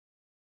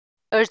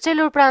Është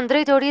çelur pranë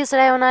drejtorisë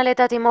rajonale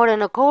tatimore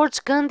në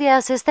Korçë këndi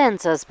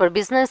asistencës për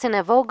biznesin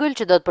e vogël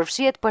që do të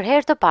përfshihet për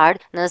herë të parë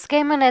në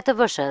skemën e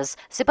TVSH-s.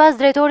 Sipas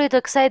drejtorit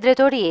të kësaj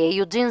drejtorie,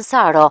 Eugene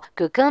Saro,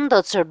 ky kënd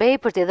do të shërbejë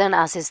për t'i dhënë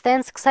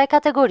asistencë kësaj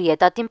kategorie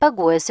tatim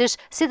paguesish,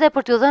 si dhe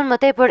për t'u dhënë më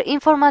tepër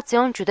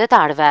informacion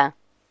qytetarëve.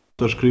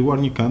 Është krijuar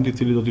një kënd i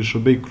cili do t'i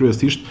shërbejë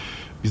kryesisht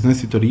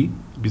biznesit të ri,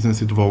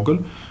 biznesit të vogël,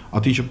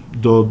 atij që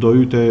do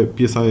hyte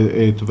pjesa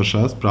e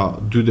TVSH-s, pra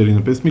 2 deri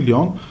në 5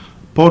 milion,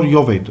 por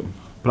jo vetëm.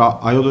 Pra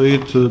ajo do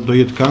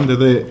jetë kënd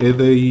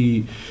edhe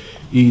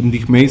i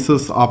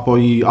ndihmesës apo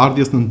i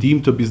ardhjes në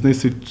ndihmë të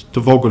biznesit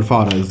të vogël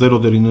fare, 0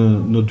 deri në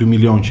 2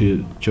 milion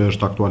që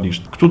është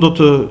aktualisht. Këtu do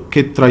të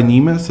ketë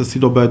trajnime se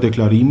si do bëhet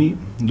deklarimi,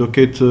 do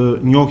ketë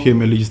njohje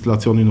me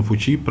legjislacionin në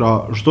fuqi, pra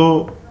çdo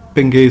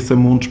pengesë e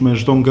mundshme,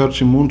 çdo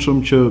ngërç i mundshëm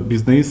që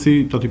biznesi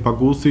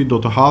tatipaguesi do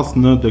të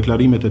hasë në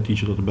deklarimet e tij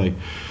që do të bëjë.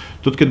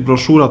 Do të ketë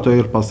broshura të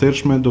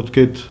erëpasershme, do të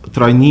ketë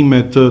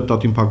trajnime të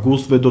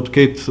tatimpaguesve, do të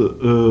ketë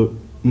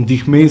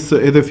ndihmesë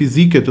edhe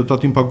fizike të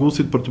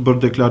tatimpaguesit për të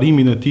bërë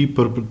deklarimin e tij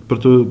për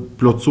të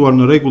plotësuar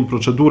në rregull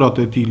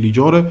procedurat e tij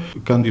ligjore.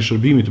 Këndi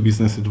shërbimit të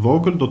biznesit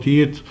vogël do të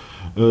jetë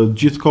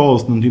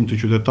gjithkohës në ndihmë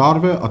të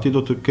qytetarëve, atje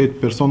do të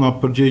ketë persona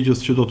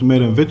përgjegjës që do të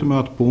merren vetëm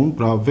me atë punë,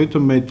 pra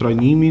vetëm me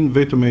trajnimin,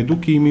 vetëm me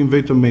edukimin,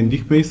 vetëm me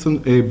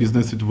ndihmesën e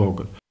biznesit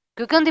vogël.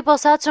 Ky kënd i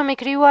posaçëm i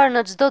krijuar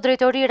në çdo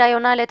drejtori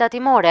rajonale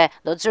tatimore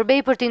do të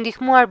shërbejë për t'i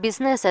ndihmuar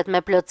bizneset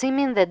me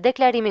plotësimin dhe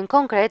deklarimin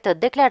konkret të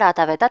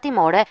deklaratave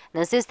tatimore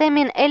në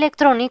sistemin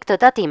elektronik të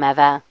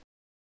tatimeve.